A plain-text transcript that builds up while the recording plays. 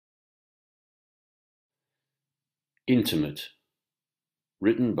Intimate,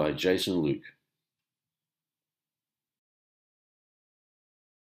 written by Jason Luke.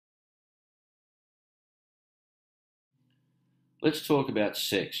 Let's talk about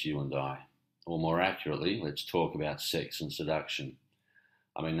sex, you and I. Or more accurately, let's talk about sex and seduction.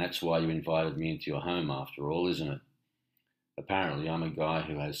 I mean, that's why you invited me into your home after all, isn't it? Apparently, I'm a guy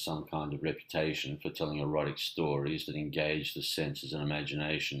who has some kind of reputation for telling erotic stories that engage the senses and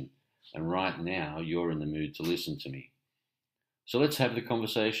imagination, and right now you're in the mood to listen to me. So let's have the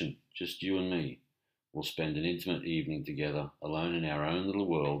conversation, just you and me. We'll spend an intimate evening together, alone in our own little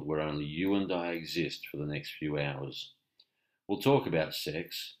world where only you and I exist for the next few hours. We'll talk about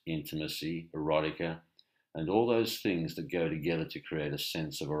sex, intimacy, erotica, and all those things that go together to create a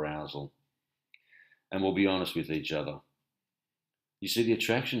sense of arousal. And we'll be honest with each other. You see, the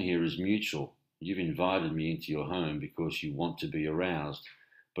attraction here is mutual. You've invited me into your home because you want to be aroused,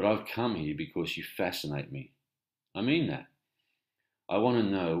 but I've come here because you fascinate me. I mean that. I want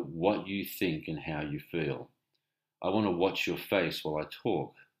to know what you think and how you feel. I want to watch your face while I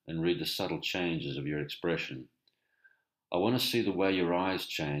talk and read the subtle changes of your expression. I want to see the way your eyes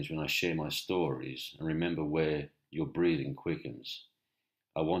change when I share my stories and remember where your breathing quickens.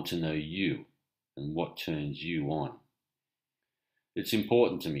 I want to know you and what turns you on. It's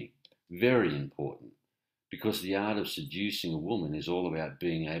important to me, very important, because the art of seducing a woman is all about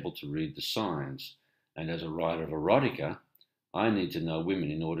being able to read the signs, and as a writer of erotica, I need to know women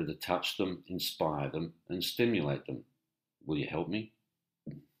in order to touch them, inspire them, and stimulate them. Will you help me?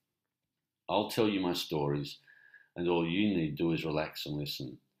 I'll tell you my stories, and all you need to do is relax and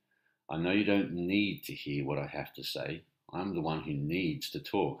listen. I know you don't need to hear what I have to say. I'm the one who needs to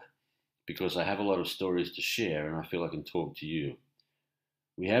talk, because I have a lot of stories to share and I feel I can talk to you.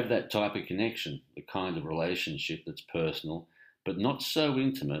 We have that type of connection, the kind of relationship that's personal, but not so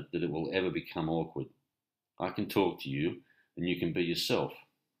intimate that it will ever become awkward. I can talk to you, and you can be yourself.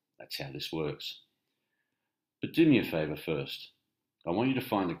 That's how this works. But do me a favour first. I want you to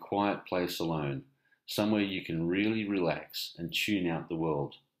find a quiet place alone, somewhere you can really relax and tune out the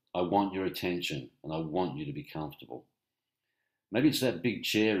world. I want your attention, and I want you to be comfortable. Maybe it's that big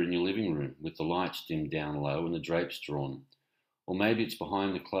chair in your living room with the lights dimmed down low and the drapes drawn. Or maybe it's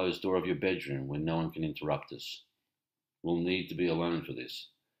behind the closed door of your bedroom where no one can interrupt us. We'll need to be alone for this.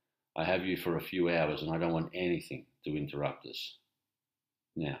 I have you for a few hours and I don't want anything to interrupt us.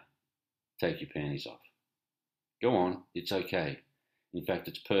 Now, take your panties off. Go on, it's okay. In fact,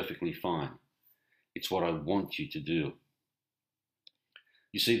 it's perfectly fine. It's what I want you to do.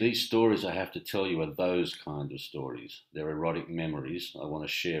 You see, these stories I have to tell you are those kind of stories. They're erotic memories I want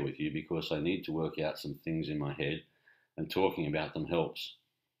to share with you because I need to work out some things in my head, and talking about them helps.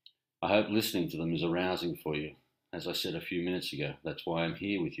 I hope listening to them is arousing for you. As I said a few minutes ago, that's why I'm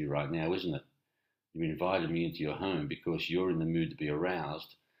here with you right now, isn't it? You invited me into your home because you're in the mood to be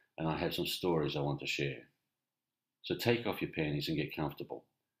aroused, and I have some stories I want to share. So take off your panties and get comfortable.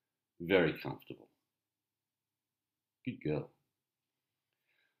 Very comfortable. Good girl.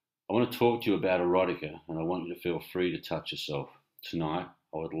 I want to talk to you about erotica, and I want you to feel free to touch yourself. Tonight,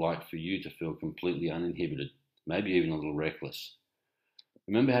 I would like for you to feel completely uninhibited, maybe even a little reckless.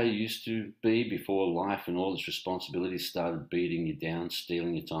 Remember how you used to be before life and all its responsibilities started beating you down,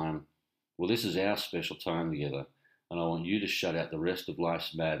 stealing your time? Well, this is our special time together, and I want you to shut out the rest of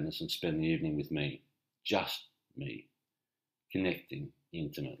life's madness and spend the evening with me. Just me. Connecting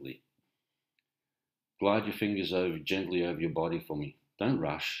intimately. Glide your fingers gently over your body for me. Don't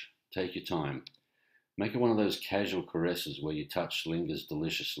rush. Take your time. Make it one of those casual caresses where your touch lingers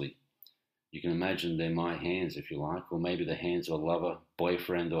deliciously. You can imagine they're my hands if you like, or maybe the hands of a lover,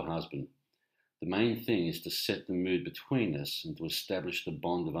 boyfriend or husband. The main thing is to set the mood between us and to establish the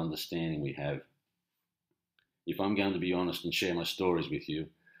bond of understanding we have. If I'm going to be honest and share my stories with you,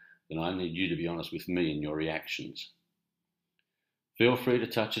 then I need you to be honest with me and your reactions. Feel free to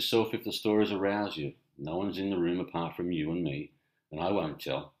touch yourself if the stories arouse you. No one's in the room apart from you and me, and I won't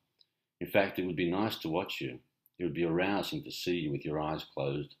tell. In fact, it would be nice to watch you. It would be arousing to see you with your eyes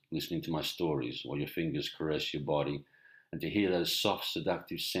closed, listening to my stories while your fingers caress your body, and to hear those soft,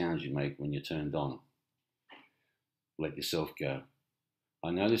 seductive sounds you make when you're turned on. Let yourself go. I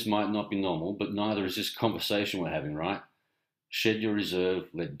know this might not be normal, but neither is this conversation we're having, right? Shed your reserve,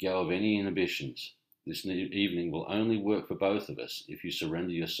 let go of any inhibitions. This evening will only work for both of us if you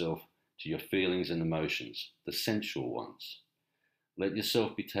surrender yourself to your feelings and emotions, the sensual ones. Let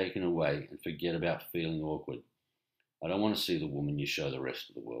yourself be taken away and forget about feeling awkward. I don't want to see the woman you show the rest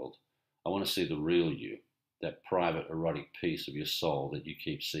of the world. I want to see the real you, that private erotic piece of your soul that you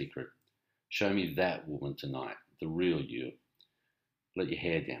keep secret. Show me that woman tonight, the real you. Let your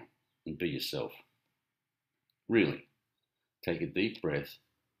hair down and be yourself. Really, take a deep breath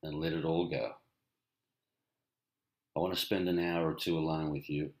and let it all go. I want to spend an hour or two alone with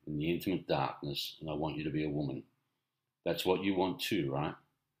you in the intimate darkness, and I want you to be a woman. That's what you want too, right?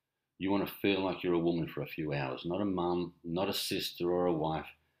 You want to feel like you're a woman for a few hours, not a mum, not a sister or a wife.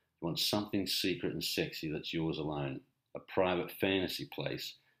 You want something secret and sexy that's yours alone, a private fantasy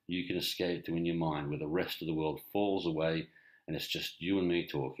place you can escape to in your mind where the rest of the world falls away and it's just you and me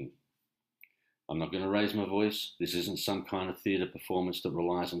talking. I'm not going to raise my voice. This isn't some kind of theatre performance that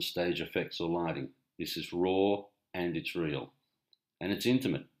relies on stage effects or lighting. This is raw and it's real. And it's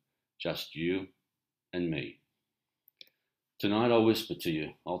intimate. Just you and me. Tonight I'll whisper to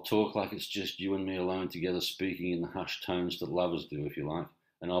you. I'll talk like it's just you and me alone together, speaking in the hushed tones that lovers do, if you like.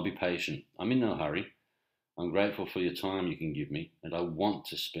 And I'll be patient. I'm in no hurry. I'm grateful for your time you can give me, and I want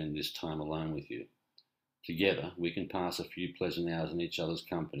to spend this time alone with you. Together, we can pass a few pleasant hours in each other's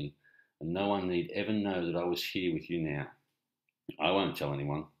company, and no one need ever know that I was here with you now. I won't tell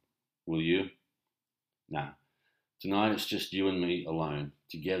anyone. Will you? No. Tonight it's just you and me alone,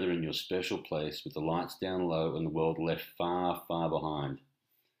 together in your special place with the lights down low and the world left far, far behind.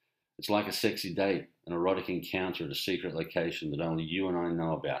 It's like a sexy date, an erotic encounter at a secret location that only you and I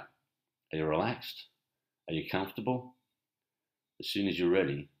know about. Are you relaxed? Are you comfortable? As soon as you're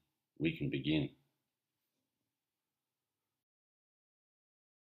ready, we can begin.